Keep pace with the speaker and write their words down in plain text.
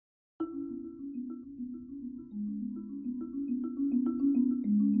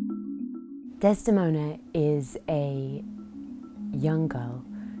Desdemona is a young girl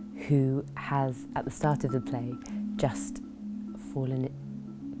who has, at the start of the play, just fallen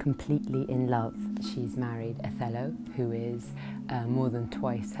completely in love. She's married Othello, who is more than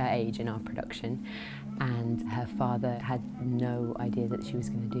twice her age in our production, and her father had no idea that she was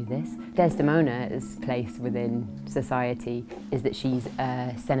going to do this. Desdemona's place within society is that she's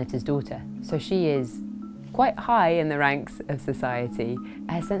a senator's daughter, so she is quite high in the ranks of society.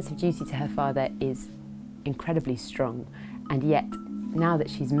 Her sense of duty to her father is incredibly strong, and yet now that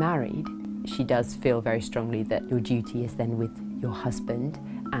she's married, she does feel very strongly that your duty is then with your husband,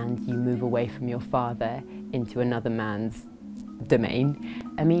 and you move away from your father into another man's domain.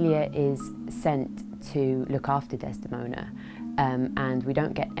 Emilia is sent to look after Desdemona, and we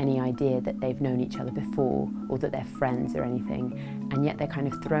don't get any idea that they've known each other before or that they're friends or anything, and yet they're kind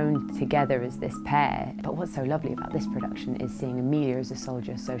of thrown together as this pair. But what's so lovely about this production is seeing Emilia as a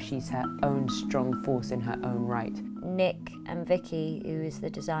soldier, so she's her own strong force in her own right. Nick and Vicky, who is the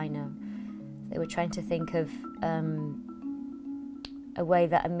designer, they were trying to think of a way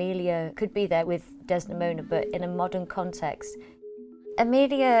that Emilia could be there with Desdemona, but in a modern context.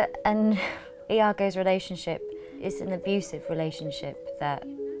 Emilia and Iago's relationship is an abusive relationship that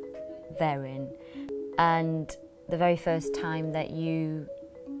they're in, and the very first time that you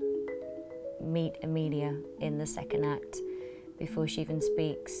meet Emilia in the second act, before she even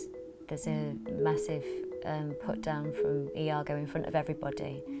speaks, there's a massive put down from Iago in front of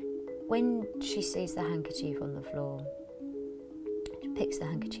everybody. When she sees the handkerchief on the floor, she picks the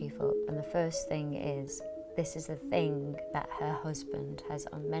handkerchief up, and the first thing is, this is a thing that her husband has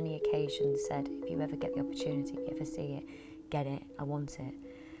on many occasions said, if you ever get the opportunity, if you ever see it, get it, I want it.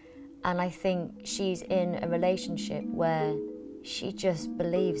 And I think she's in a relationship where she just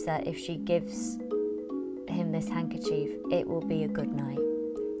believes that if she gives him this handkerchief, it will be a good night.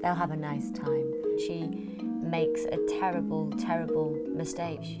 They'll have a nice time. She makes a terrible, terrible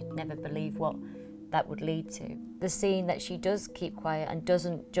mistake. She'd never believe what that would lead to. The scene that she does keep quiet and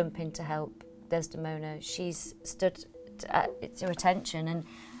doesn't jump in to help Desdemona, she's stood to attention, and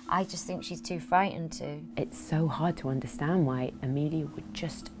I just think she's too frightened to. It's so hard to understand why Emilia would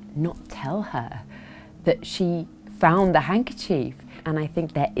just not tell her that she found the handkerchief. And I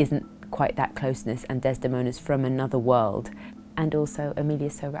think there isn't quite that closeness, and Desdemona's from another world. And also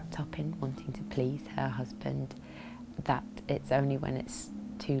Emilia's so wrapped up in wanting to please her husband that it's only when it's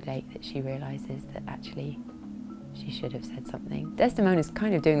too late that she realises that actually she should have said something. Desdemona's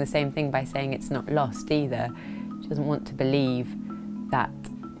kind of doing the same thing by saying it's not lost either. She doesn't want to believe that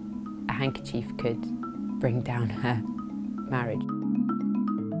a handkerchief could bring down her marriage.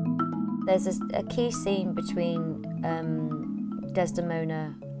 There's a key scene between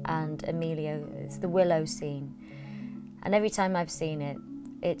Desdemona and Emilia. It's the willow scene. And every time I've seen it,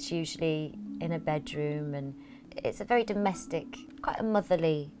 it's usually in a bedroom, and it's a very domestic, quite a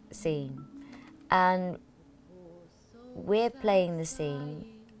motherly scene. And we're playing the scene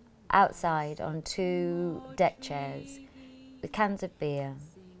outside on 2 deck chairs with cans of beer,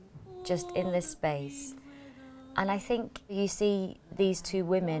 just in this space. And I think you see these 2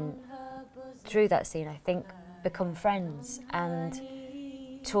 women through that scene, I think, become friends and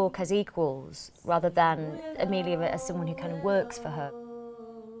talk as equals rather than Emilia as someone who kind of works for her.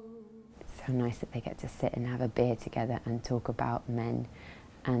 It's so nice that they get to sit and have a beer together and talk about men.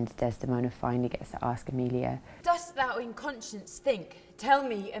 And Desdemona finally gets to ask Emilia, "Dost thou in conscience think, tell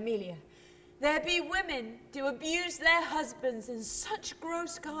me, Emilia, there be women do abuse their husbands in such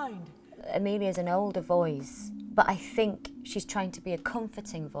gross kind?" Emilia's an older voice, but I think she's trying to be a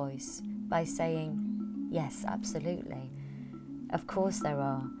comforting voice by saying, yes, absolutely. Of course there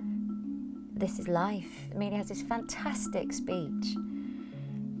are. This is life. Emilia has this fantastic speech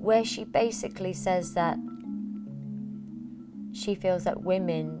where she basically says that she feels that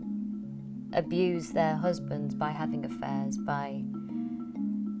women abuse their husbands by having affairs, by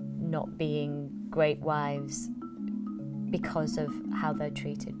not being great wives because of how they're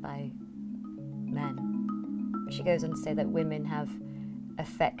treated by men. She goes on to say that women have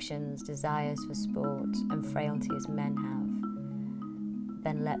affections, desires for sport and frailty as men have.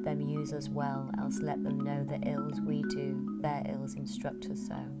 Then let them use us well, else let them know the ills we do, their ills instruct us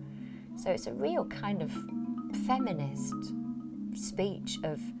so. So it's a real kind of feminist speech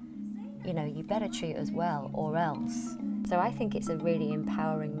of, you know, you better treat us well or else. So I think it's a really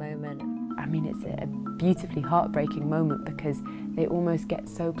empowering moment. I mean, it's a beautifully heartbreaking moment because they almost get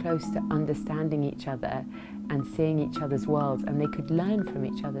so close to understanding each other and seeing each other's worlds, and they could learn from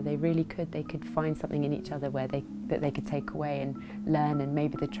each other. They really could. They could find something in each other where that they could take away and learn, and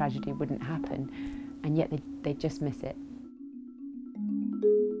maybe the tragedy wouldn't happen, and yet they just miss it.